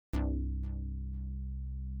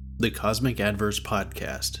The Cosmic Adverse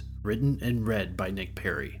Podcast, written and read by Nick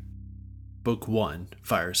Perry. Book 1,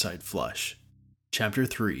 Fireside Flush. Chapter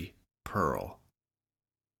 3, Purl.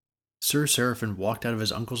 Sir Seraphin walked out of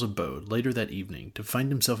his uncle's abode later that evening to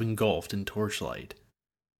find himself engulfed in torchlight.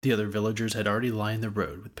 The other villagers had already lined the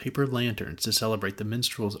road with paper lanterns to celebrate the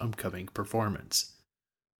minstrels' upcoming performance.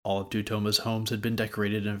 All of Tutoma's homes had been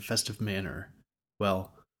decorated in a festive manner.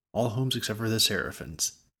 Well, all homes except for the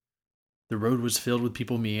Seraphins. The road was filled with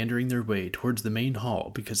people meandering their way towards the main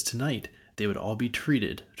hall because tonight they would all be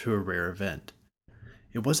treated to a rare event.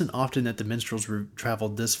 It wasn't often that the minstrels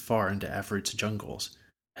traveled this far into Afrit's jungles.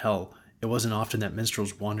 Hell, it wasn't often that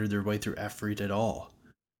minstrels wandered their way through Afrit at all.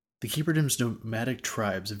 The Keeperdam's nomadic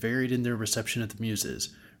tribes varied in their reception of the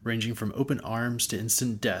muses, ranging from open arms to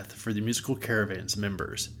instant death for the musical caravan's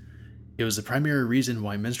members. It was the primary reason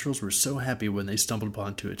why minstrels were so happy when they stumbled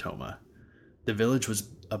upon Tutoma. The village was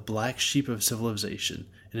a black sheep of civilization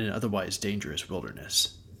in an otherwise dangerous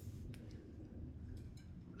wilderness.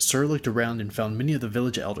 Sir looked around and found many of the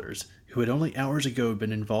village elders, who had only hours ago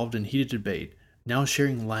been involved in heated debate, now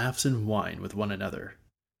sharing laughs and wine with one another.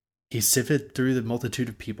 He sifted through the multitude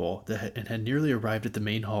of people and had nearly arrived at the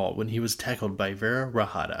main hall when he was tackled by Vera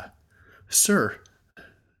Rahata. "Sir!"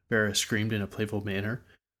 Vera screamed in a playful manner.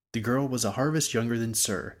 The girl was a harvest younger than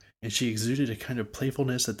Sir, and she exuded a kind of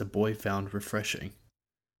playfulness that the boy found refreshing.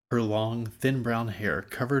 Her long, thin brown hair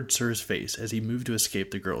covered Sir's face as he moved to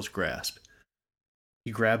escape the girl's grasp.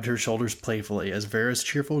 He grabbed her shoulders playfully as Vera's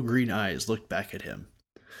cheerful green eyes looked back at him.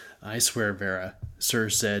 "I swear, Vera," Sir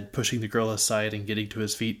said, pushing the girl aside and getting to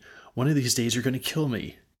his feet, "one of these days you're going to kill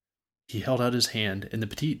me." He held out his hand, and the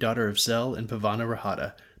petite daughter of Sel and Pavana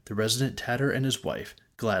Rahata, the resident tatter and his wife,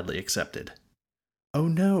 gladly accepted. "Oh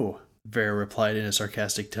no," Vera replied in a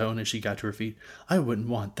sarcastic tone as she got to her feet. "I wouldn't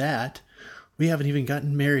want that. We haven't even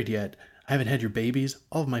gotten married yet. I haven't had your babies.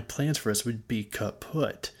 All of my plans for us would be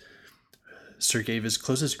kaput." Sir gave his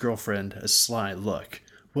closest girlfriend a sly look.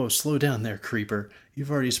 "Whoa, slow down there, creeper.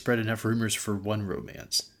 You've already spread enough rumors for one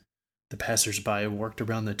romance." The passers-by worked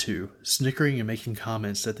around the two, snickering and making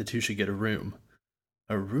comments that the two should get a room.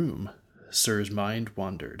 A room? Sir's mind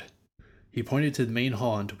wandered. He pointed to the main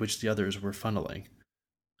hall into which the others were funneling.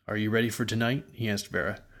 "Are you ready for tonight?" he asked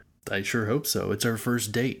Vera. "I sure hope so. It's our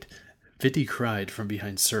first date," Viti cried from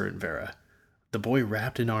behind Sir and Vera. The boy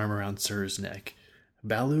wrapped an arm around Sir's neck.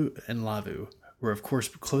 Balu and Lavu were of course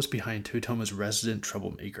close behind Tutoma's resident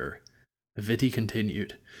troublemaker. Viti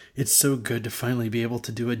continued, "It's so good to finally be able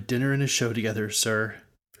to do a dinner and a show together, Sir."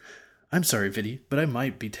 "I'm sorry, Viti, but I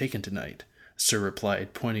might be taken tonight," Sir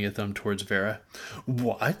replied, pointing a thumb towards Vera.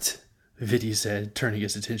 "What?" Viti said, turning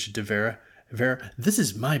his attention to Vera. "Vera, this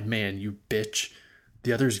is my man, you bitch."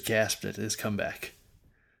 The others gasped at his comeback.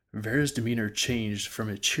 Vera's demeanor changed from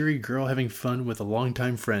a cheery girl having fun with a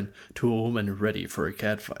longtime friend to a woman ready for a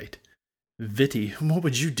catfight. "Viti, what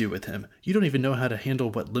would you do with him? You don't even know how to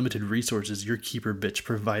handle what limited resources your keeper bitch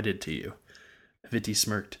provided to you." Viti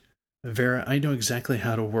smirked. "Vera, I know exactly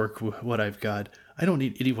how to work what I've got. I don't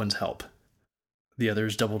need anyone's help." The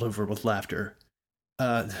others doubled over with laughter.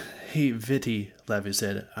 Hey, Viti," Lavu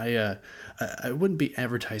said, I wouldn't be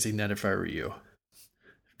advertising that if I were you."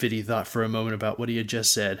 Viti thought for a moment about what he had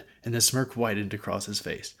just said, and the smirk widened across his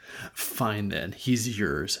face. "Fine then, he's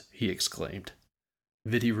yours," he exclaimed.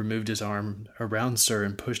 Viti removed his arm around Sir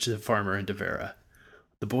and pushed the farmer into Vera.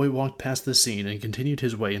 The boy walked past the scene and continued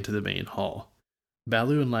his way into the main hall.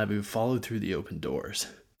 Balu and Lavu followed through the open doors.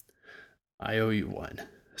 "I owe you one,"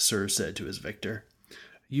 Sir said to his victor.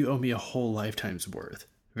 "You owe me a whole lifetime's worth,"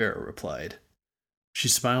 Vera replied. She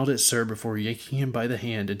smiled at Sir before yanking him by the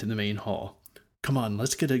hand into the main hall. "Come on,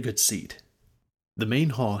 let's get a good seat." The main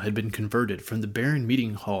hall had been converted from the barren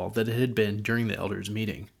meeting hall that it had been during the elders'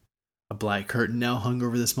 meeting. A black curtain now hung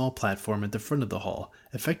over the small platform at the front of the hall,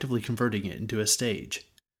 effectively converting it into a stage.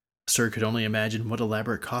 Sir could only imagine what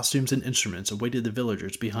elaborate costumes and instruments awaited the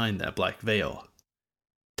villagers behind that black veil.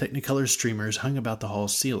 Technicolor streamers hung about the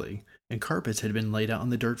hall's ceiling, and carpets had been laid out on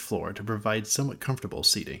the dirt floor to provide somewhat comfortable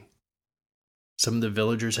seating. Some of the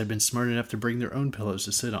villagers had been smart enough to bring their own pillows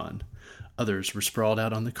to sit on. Others were sprawled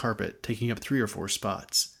out on the carpet, taking up 3 or 4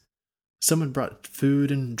 spots. Some had brought food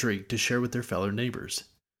and drink to share with their fellow neighbors.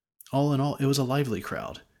 All in all, it was a lively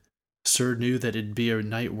crowd. Sir knew that it'd be a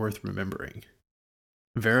night worth remembering.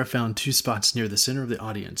 Vera found 2 spots near the center of the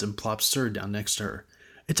audience and plopped Sir down next to her.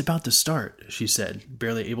 "It's about to start," she said,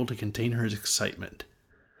 barely able to contain her excitement.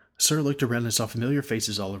 Sir looked around and saw familiar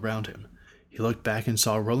faces all around him. He looked back and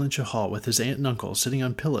saw Roland Chahal with his aunt and uncle sitting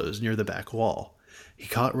on pillows near the back wall. He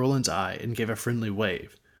caught Roland's eye and gave a friendly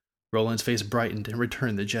wave. Roland's face brightened and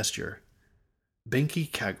returned the gesture. Benki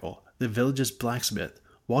Kaggle, the village's blacksmith,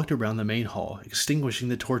 walked around the main hall, extinguishing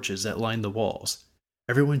the torches that lined the walls.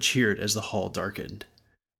 Everyone cheered as the hall darkened.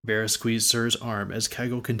 Vera squeezed Sir's arm as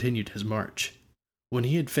Kaggle continued his march. When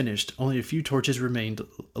he had finished, only a few torches remained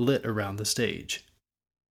lit around the stage.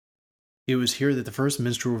 It was here that the first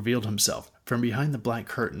minstrel revealed himself, from behind the black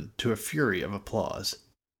curtain, to a fury of applause.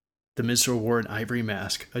 The minstrel wore an ivory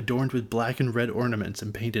mask, adorned with black and red ornaments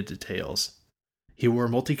and painted details. He wore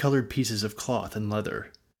multicolored pieces of cloth and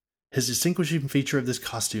leather. His distinguishing feature of this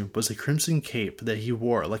costume was a crimson cape that he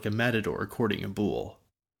wore like a matador courting a bull.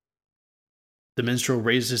 The minstrel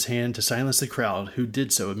raised his hand to silence the crowd, who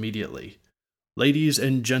did so immediately. "Ladies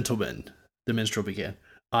and gentlemen," the minstrel began,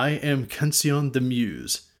 "I am Cancion the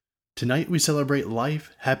Muse. Tonight we celebrate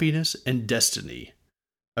life, happiness, and destiny."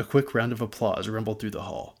 A quick round of applause rumbled through the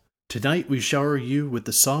hall. "Tonight we shower you with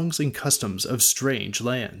the songs and customs of strange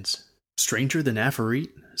lands." "Stranger than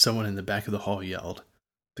Afarit?" someone in the back of the hall yelled.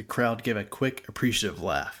 The crowd gave a quick, appreciative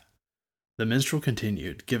laugh. The minstrel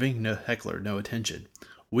continued, giving the heckler no attention.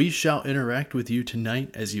 "We shall interact with you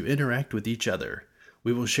tonight as you interact with each other.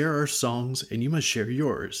 We will share our songs, and you must share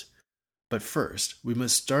yours. But first, we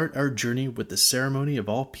must start our journey with the ceremony of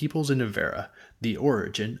all peoples in Nevera, the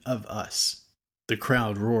origin of us." The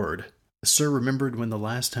crowd roared. Sir remembered when the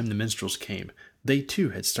last time the minstrels came, they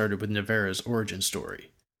too had started with Nevera's origin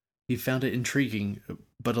story. He found it intriguing,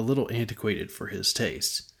 but a little antiquated for his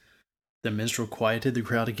taste. The minstrel quieted the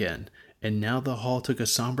crowd again, and now the hall took a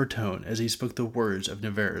somber tone as he spoke the words of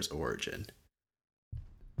Nevera's origin.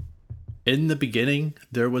 "In the beginning,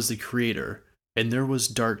 there was the Creator, and there was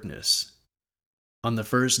darkness. On the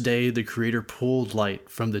first day, the Creator pulled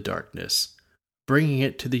light from the darkness, bringing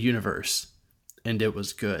it to the universe, and it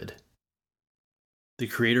was good. The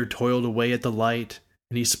Creator toiled away at the light,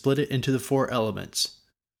 and he split it into the 4 elements: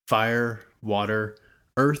 fire, water,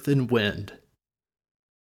 earth, and wind.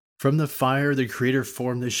 From the fire, the Creator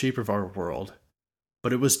formed the shape of our world,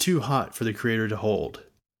 but it was too hot for the Creator to hold.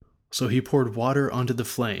 So he poured water onto the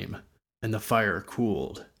flame, and the fire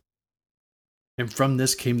cooled. And from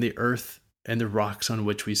this came the earth and the rocks on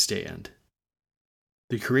which we stand.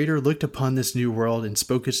 The Creator looked upon this new world and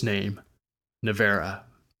spoke its name, Nevera.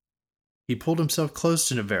 He pulled himself close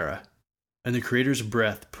to Nevera, and the Creator's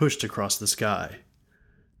breath pushed across the sky.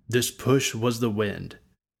 This push was the wind,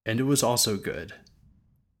 and it was also good.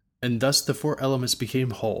 And thus the 4 elements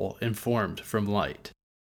became whole and formed from light."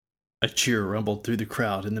 A cheer rumbled through the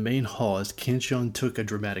crowd in the main hall as Cancion took a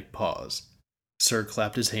dramatic pause. Sir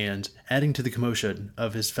clapped his hands, adding to the commotion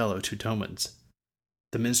of his fellow Teutomans.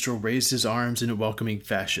 The minstrel raised his arms in a welcoming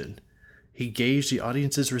fashion. He gauged the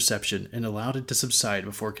audience's reception and allowed it to subside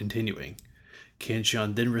before continuing.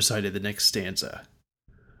 Cancion then recited the next stanza.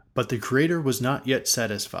 "But the Creator was not yet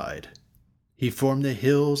satisfied. He formed the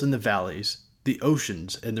hills and the valleys, the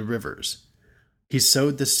oceans and the rivers. He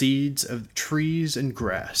sowed the seeds of trees and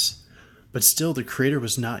grass, but still the Creator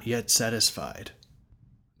was not yet satisfied.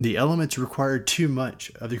 The elements required too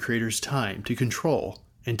much of the Creator's time to control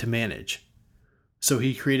and to manage. So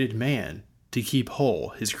he created man to keep whole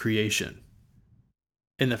his creation.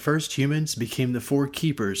 And the first humans became the 4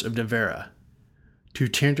 keepers of Nevera. To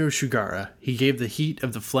Tanto Shugara he gave the heat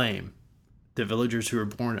of the flame." The villagers who were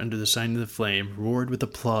born under the sign of the flame roared with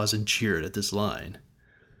applause and cheered at this line.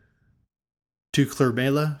 "To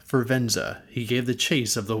Clermela Fervenza he gave the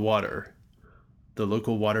chase of the water." The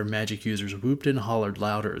local water magic users whooped and hollered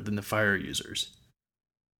louder than the fire users.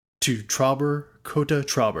 "To Trauber Kota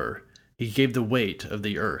Trauber he gave the weight of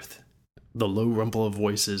the earth." The low rumble of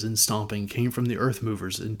voices and stomping came from the earth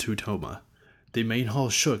movers in Teutoma. The main hall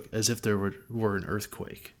shook as if there were an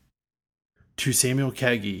earthquake. "To Samuel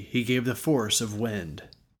Kagi he gave the force of wind."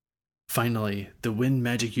 Finally, the wind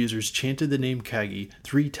magic users chanted the name Kagi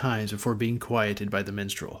 3 times before being quieted by the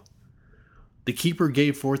minstrel. The keeper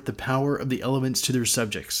gave forth the power of the elements to their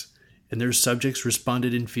subjects, and their subjects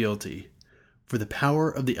responded in fealty. For the power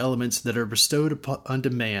of the elements that are bestowed unto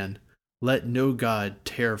man, let no god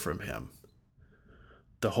tear from him.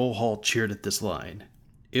 The whole hall cheered at this line.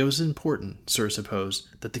 It was important, Sir supposed,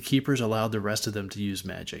 that the keepers allowed the rest of them to use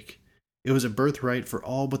magic. It was a birthright for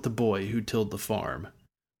all but the boy who tilled the farm.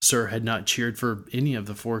 Sir had not cheered for any of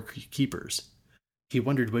the 4 keepers. He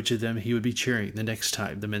wondered which of them he would be cheering the next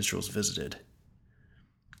time the minstrels visited.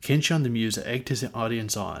 Cancion the Muse egged his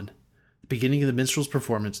audience on. The beginning of the minstrel's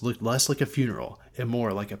performance looked less like a funeral and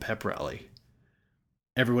more like a pep rally.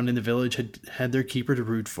 Everyone in the village had their keeper to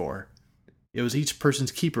root for. It was each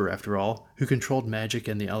person's keeper, after all, who controlled magic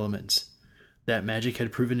and the elements. That magic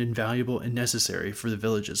had proven invaluable and necessary for the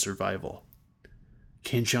village's survival.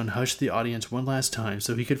 Cancion hushed the audience one last time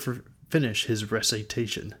so he could finish his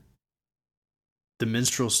recitation. The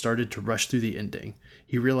minstrels started to rush through the ending.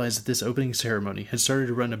 He realized that this opening ceremony had started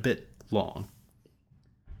to run a bit long.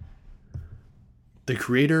 The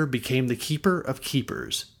Creator became the keeper of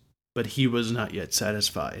keepers, but he was not yet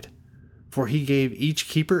satisfied, for he gave each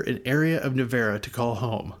keeper an area of Nivera to call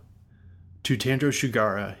home. To Tandro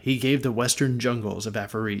Shugara, he gave the western jungles of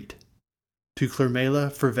Afarit. To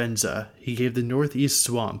Clermela Fervenza, he gave the northeast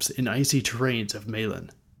swamps and icy terrains of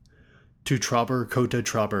Malin. To Trauber Kota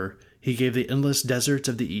Trauber, he gave the endless deserts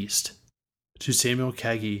of the east. To Samuel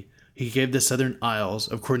Kagi, he gave the southern isles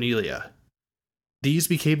of Cornelia. These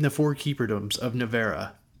became the 4 keeperdoms of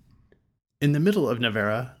Nivera. In the middle of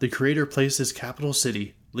Nivera, the Creator placed his capital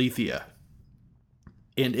city, Lethia,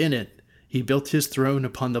 and in it he built his throne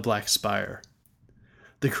upon the Black Spire.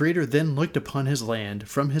 The Creator then looked upon his land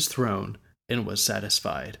from his throne and was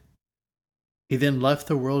satisfied. He then left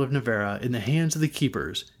the world of Nivera in the hands of the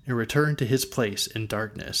keepers and returned to his place in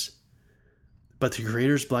darkness. But the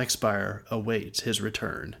Creator's Black Spire awaits his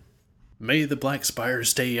return. May the Black Spire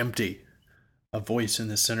stay empty! A voice in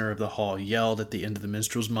the center of the hall yelled at the end of the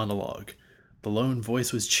minstrel's monologue. The lone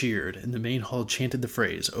voice was cheered, and the main hall chanted the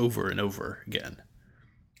phrase over and over again.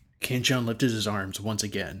 Kanchon lifted his arms once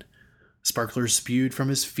again. Sparklers spewed from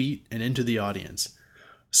his feet and into the audience.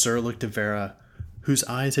 Sir looked at Vera, whose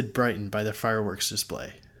eyes had brightened by the fireworks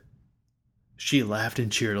display. She laughed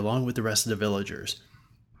and cheered along with the rest of the villagers.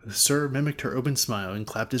 Sir mimicked her open smile and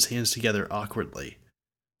clapped his hands together awkwardly.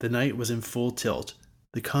 The night was in full tilt.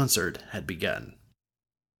 The concert had begun.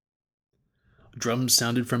 Drums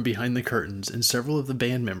sounded from behind the curtains, and several of the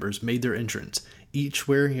band members made their entrance, each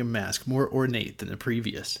wearing a mask more ornate than the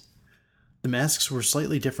previous. The masks were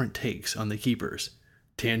slightly different takes on the keepers: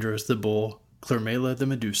 Tandros the bull, Clermela the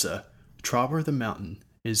Medusa, Trauber the mountain,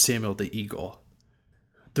 and Samuel the eagle.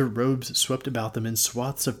 Their robes swept about them in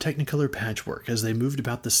swaths of technicolor patchwork as they moved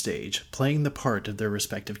about the stage, playing the part of their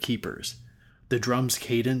respective keepers. The drum's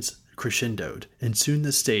cadence crescendoed, and soon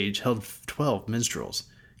the stage held 12 minstrels.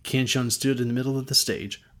 Kanchon stood in the middle of the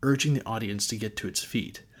stage, urging the audience to get to its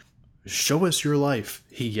feet. "Show us your life,"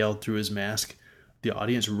 he yelled through his mask. The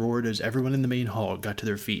audience roared as everyone in the main hall got to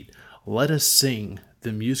their feet. "Let us sing,"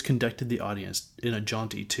 the muse conducted the audience in a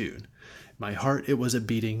jaunty tune. "My heart it was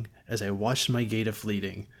a-beating as I watched my gate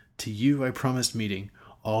a-fleeting. To you I promised meeting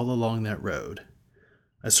all along that road."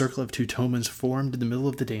 A circle of Teutomans formed in the middle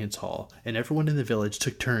of the dance hall, and everyone in the village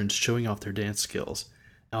took turns showing off their dance skills.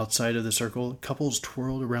 Outside of the circle, couples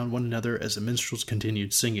twirled around one another as the minstrels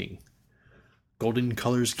continued singing. Golden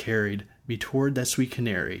colors carried me toward that sweet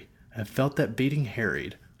canary, and felt that beating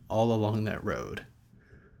harried all along that road.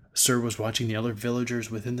 Sir was watching the other villagers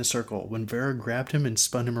within the circle when Vera grabbed him and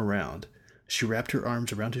spun him around. She wrapped her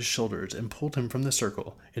arms around his shoulders and pulled him from the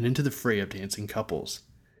circle and into the fray of dancing couples.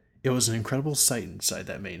 It was an incredible sight inside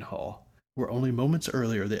that main hall, where only moments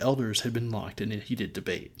earlier the elders had been locked in a heated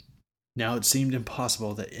debate. Now it seemed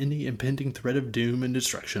impossible that any impending threat of doom and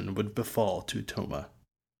destruction would befall Teutoma.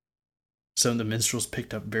 Some of the minstrels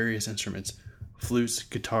picked up various instruments: flutes,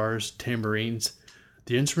 guitars, tambourines.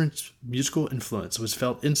 The instrument's musical influence was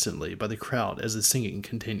felt instantly by the crowd as the singing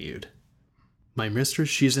continued. "My mistress,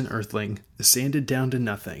 she's an earthling, sanded down to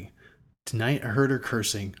nothing. Tonight I heard her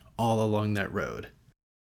cursing all along that road.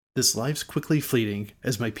 This life's quickly fleeting,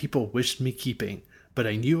 as my people wished me keeping, but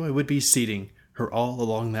I knew I would be seating her all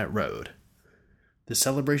along that road." The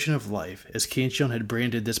celebration of life, as Kanchon had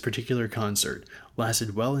branded this particular concert,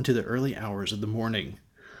 lasted well into the early hours of the morning.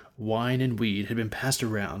 Wine and weed had been passed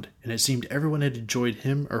around, and it seemed everyone had enjoyed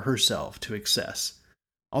him or herself to excess.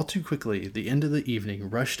 All too quickly, the end of the evening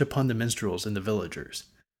rushed upon the minstrels and the villagers.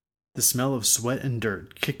 The smell of sweat and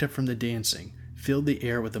dirt, kicked up from the dancing, filled the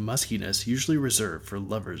air with a muskiness usually reserved for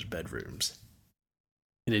lovers' bedrooms.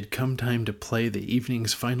 It had come time to play the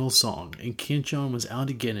evening's final song, and Kanchon was out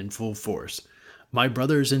again in full force. "My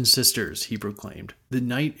brothers and sisters," he proclaimed, "the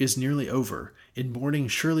night is nearly over, and morning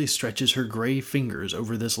surely stretches her gray fingers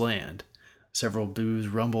over this land." Several boos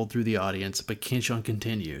rumbled through the audience, but Kanchon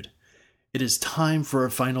continued. "It is time for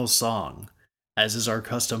a final song. As is our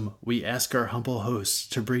custom, we ask our humble hosts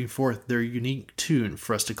to bring forth their unique tune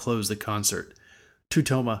for us to close the concert.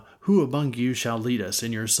 Teutoma, who among you shall lead us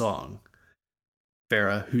in your song?"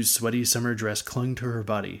 Farah, whose sweaty summer dress clung to her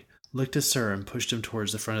body, looked at Sir and pushed him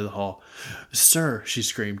towards the front of the hall. "Sir," she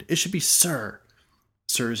screamed. "It should be Sir."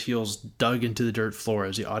 Sir's heels dug into the dirt floor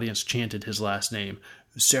as the audience chanted his last name.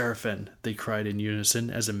 "Seraphin," they cried in unison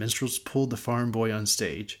as the minstrels pulled the farm boy on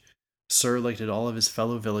stage. Sir looked at all of his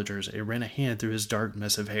fellow villagers and ran a hand through his dark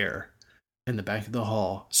mess of hair. In the back of the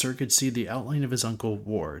hall, Sir could see the outline of his uncle,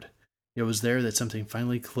 Ward. It was there that something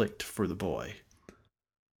finally clicked for the boy.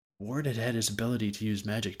 Ward had had his ability to use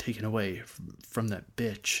magic taken away from that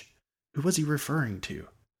bitch. Who was he referring to?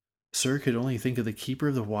 Sir could only think of the Keeper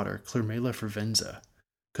of the Water, Clermela Fervenza.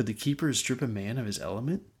 Could the Keeper strip a man of his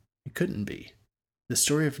element? It couldn't be. The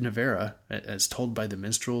story of Nevera, as told by the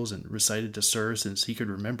minstrels and recited to Sir since he could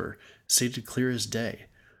remember, stated clear as day,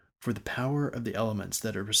 "For the power of the elements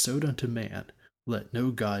that are bestowed unto man, let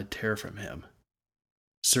no god tear from him."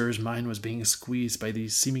 Sir's mind was being squeezed by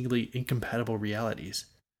these seemingly incompatible realities.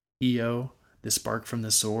 Io, the spark from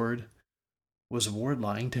the sword. Was Ward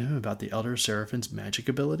lying to him about the Elder Seraphin's magic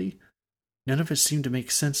ability? None of it seemed to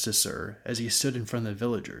make sense to Sir as he stood in front of the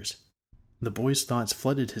villagers. The boy's thoughts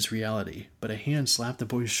flooded his reality, but a hand slapped the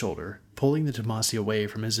boy's shoulder, pulling the Tomasi away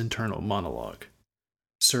from his internal monologue.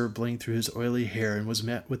 Sir blinked through his oily hair and was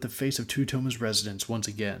met with the face of Tutoma's residents once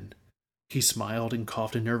again. He smiled and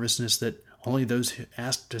coughed in nervousness that only those who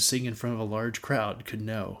asked to sing in front of a large crowd could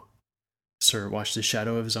know. Sir watched the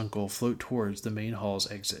shadow of his uncle float towards the main hall's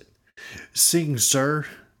exit. "Sing, sir,"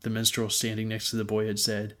 the minstrel standing next to the boy had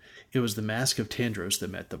said. It was the mask of Tandros that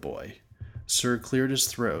met the boy. Sir cleared his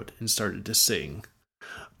throat and started to sing.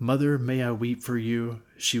 "Mother, may I weep for you?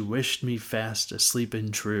 She wished me fast asleep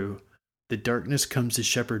and true. The darkness comes to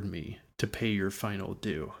shepherd me, to pay your final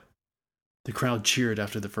due." The crowd cheered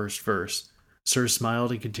after the first verse. Sir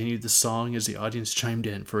smiled and continued the song as the audience chimed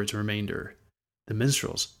in for its remainder. The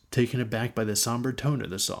minstrels, taken aback by the somber tone of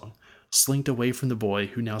the song, slinked away from the boy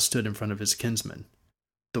who now stood in front of his kinsman.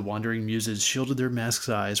 The wandering muses shielded their masked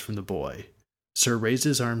eyes from the boy. Sir raised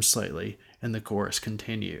his arms slightly, and the chorus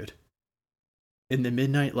continued. "In the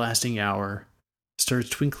midnight lasting hour, stars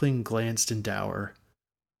twinkling glanced in dower.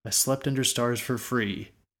 I slept under stars for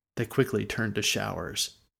free, that quickly turned to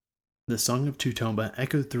showers." The song of Tutoma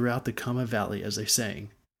echoed throughout the Kama Valley as they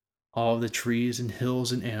sang. All the trees and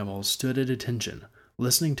hills and animals stood at attention,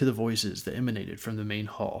 listening to the voices that emanated from the main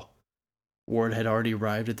hall. Ward had already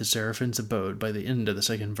arrived at the Seraphin's abode by the end of the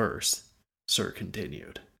second verse. Sir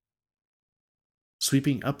continued.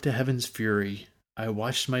 "Sweeping up to heaven's fury, I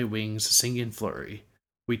watched my wings sing in flurry.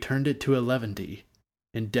 We turned it to 11,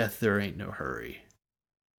 in death there ain't no hurry.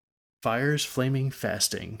 Fires flaming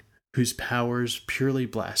fasting, whose powers purely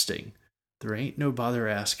blasting. There ain't no bother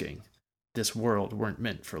asking. This world weren't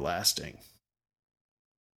meant for lasting."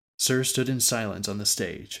 Sir stood in silence on the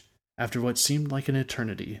stage. After what seemed like an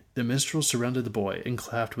eternity, the minstrels surrounded the boy and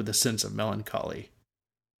clapped with a sense of melancholy.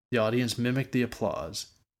 The audience mimicked the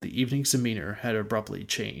applause. The evening's demeanor had abruptly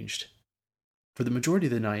changed. For the majority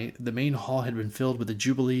of the night, the main hall had been filled with a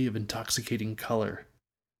jubilee of intoxicating color.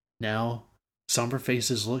 Now, somber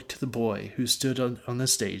faces looked to the boy who stood on the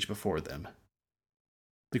stage before them.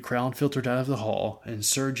 The crowd filtered out of the hall, and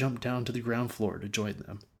Sir jumped down to the ground floor to join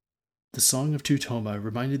them. The song of Tutoma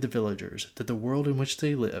reminded the villagers that the world in which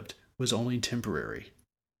they lived was only temporary.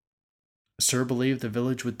 Sir believed the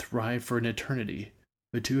village would thrive for an eternity,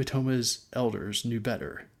 but Tutoma's elders knew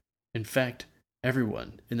better. In fact,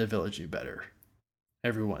 everyone in the village knew better.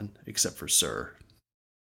 Everyone except for Sir.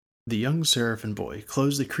 The young Seraphin boy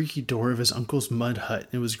closed the creaky door of his uncle's mud hut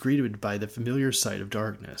and was greeted by the familiar sight of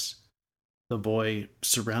darkness. The boy,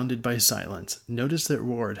 surrounded by silence, noticed that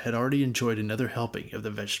Ward had already enjoyed another helping of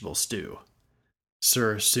the vegetable stew.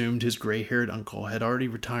 Sir assumed his gray-haired uncle had already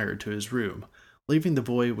retired to his room, leaving the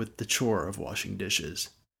boy with the chore of washing dishes.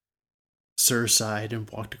 Sir sighed and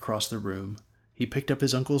walked across the room. He picked up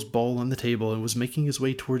his uncle's bowl on the table and was making his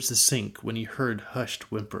way towards the sink when he heard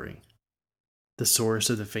hushed whimpering. The source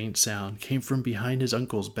of the faint sound came from behind his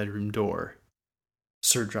uncle's bedroom door.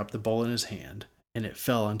 Sir dropped the bowl in his hand, and it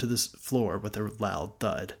fell onto the floor with a loud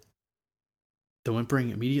thud. The whimpering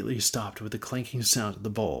immediately stopped with the clanking sound of the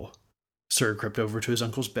bowl. Sir crept over to his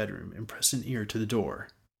uncle's bedroom and pressed an ear to the door.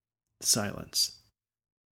 Silence.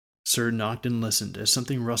 Sir knocked and listened as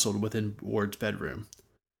something rustled within Ward's bedroom.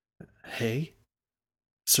 "Hey?"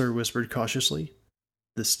 Sir whispered cautiously.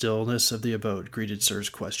 The stillness of the abode greeted Sir's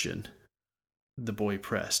question. The boy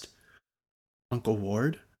pressed. "Uncle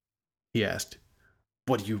Ward?" he asked.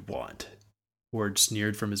 "What do you want?" Ward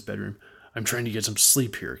sneered from his bedroom. "I'm trying to get some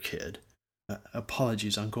sleep here, kid."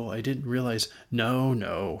 "Apologies, Uncle. I didn't realize—"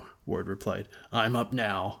 No, Ward replied. "I'm up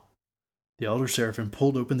now." The elder Seraphin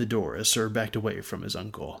pulled open the door as Sir backed away from his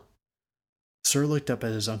uncle. Sir looked up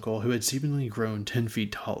at his uncle, who had seemingly grown 10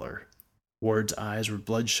 feet taller. Ward's eyes were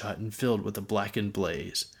bloodshot and filled with a blackened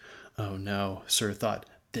blaze. Oh no, Sir thought,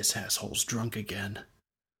 this asshole's drunk again.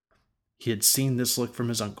 He had seen this look from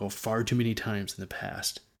his uncle far too many times in the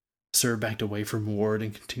past. Sir backed away from Ward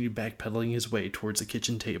and continued backpedaling his way towards the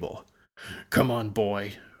kitchen table. "Come on,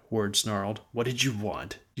 boy," Ward snarled. "What did you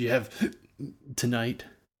want? Do you have tonight?"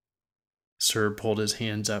 Sir pulled his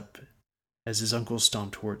hands up as his uncle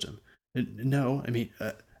stomped towards him. No,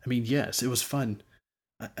 yes, it was fun.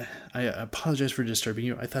 I apologize for disturbing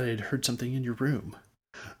you. I thought I had heard something in your room.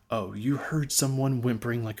 Oh, you heard someone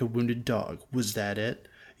whimpering like a wounded dog. Was that it?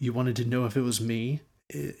 You wanted to know if it was me?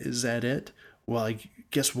 Is that it? Well,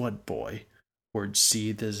 guess what, boy? Ward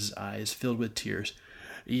seethed as his eyes filled with tears.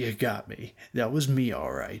 You got me. That was me,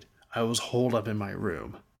 all right. I was holed up in my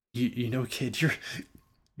room. You know, kid,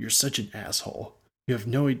 you're such an asshole. You have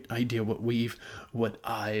no idea what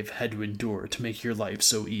I've had to endure to make your life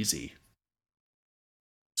so easy.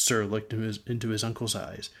 Sir looked into his uncle's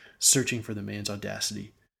eyes, searching for the man's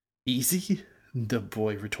audacity. Easy? The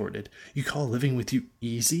boy retorted. You call living with you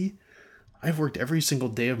easy? I've worked every single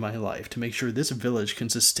day of my life to make sure this village can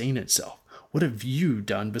sustain itself. What have you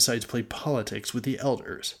done besides play politics with the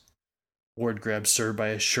elders? Ward grabbed Sir by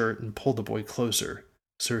his shirt and pulled the boy closer.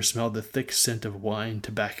 Sir smelled the thick scent of wine,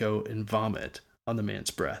 tobacco, and vomit on the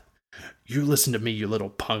man's breath. You listen to me, you little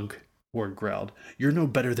punk, Ward growled. You're no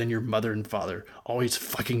better than your mother and father, always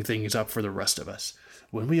fucking things up for the rest of us.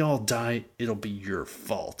 When we all die, it'll be your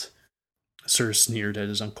fault. Sir sneered at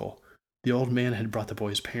his uncle. The old man had brought the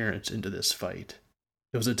boy's parents into this fight.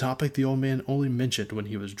 It was a topic the old man only mentioned when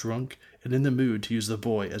he was drunk and in the mood to use the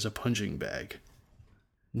boy as a punching bag.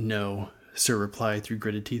 No, Sir replied through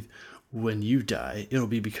gritted teeth. When you die, it'll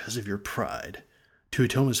be because of your pride.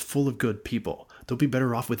 Tuatone is full of good people. They'll be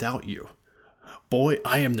better off without you. Boy,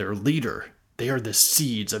 I am their leader. They are the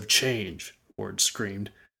seeds of change, Ward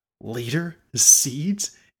screamed. Leader?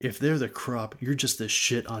 Seeds? If they're the crop, you're just the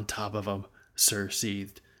shit on top of them, Sir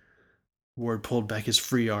seethed. Ward pulled back his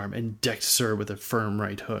free arm and decked Sir with a firm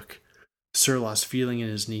right hook. Sir lost feeling in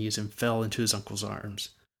his knees and fell into his uncle's arms.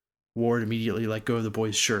 Ward immediately let go of the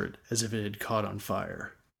boy's shirt as if it had caught on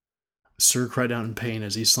fire. Sir cried out in pain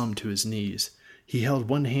as he slumped to his knees. He held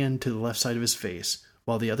one hand to the left side of his face,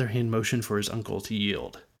 while the other hand motioned for his uncle to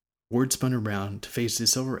yield. Ward spun around to face the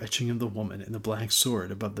silver etching of the woman and the black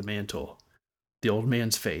sword above the mantel. The old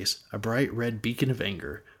man's face, a bright red beacon of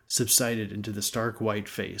anger, subsided into the stark white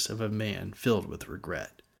face of a man filled with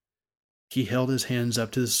regret. He held his hands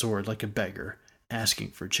up to the sword like a beggar,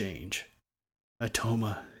 asking for change.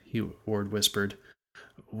 Atoma, Ward whispered,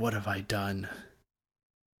 what have I done?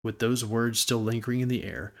 With those words still lingering in the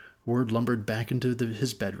air, Ward lumbered back into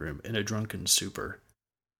his bedroom in a drunken stupor.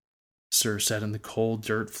 Sir sat on the cold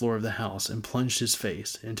dirt floor of the house and plunged his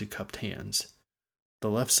face into cupped hands. The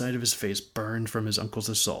left side of his face burned from his uncle's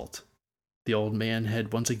assault. The old man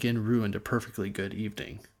had once again ruined a perfectly good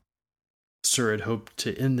evening. Sir had hoped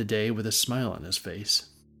to end the day with a smile on his face.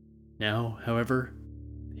 Now, however,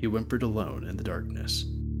 he whimpered alone in the darkness.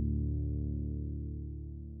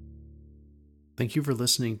 Thank you for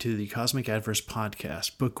listening to the Cosmic Adverse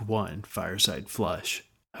Podcast, Book 1, Fireside Flush.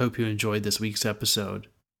 I hope you enjoyed this week's episode.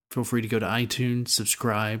 Feel free to go to iTunes,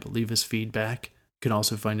 subscribe, leave us feedback. You can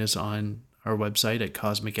also find us on our website at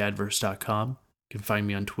cosmicadverse.com. You can find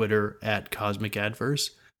me on Twitter at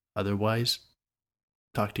cosmicadverse. Otherwise,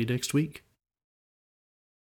 talk to you next week.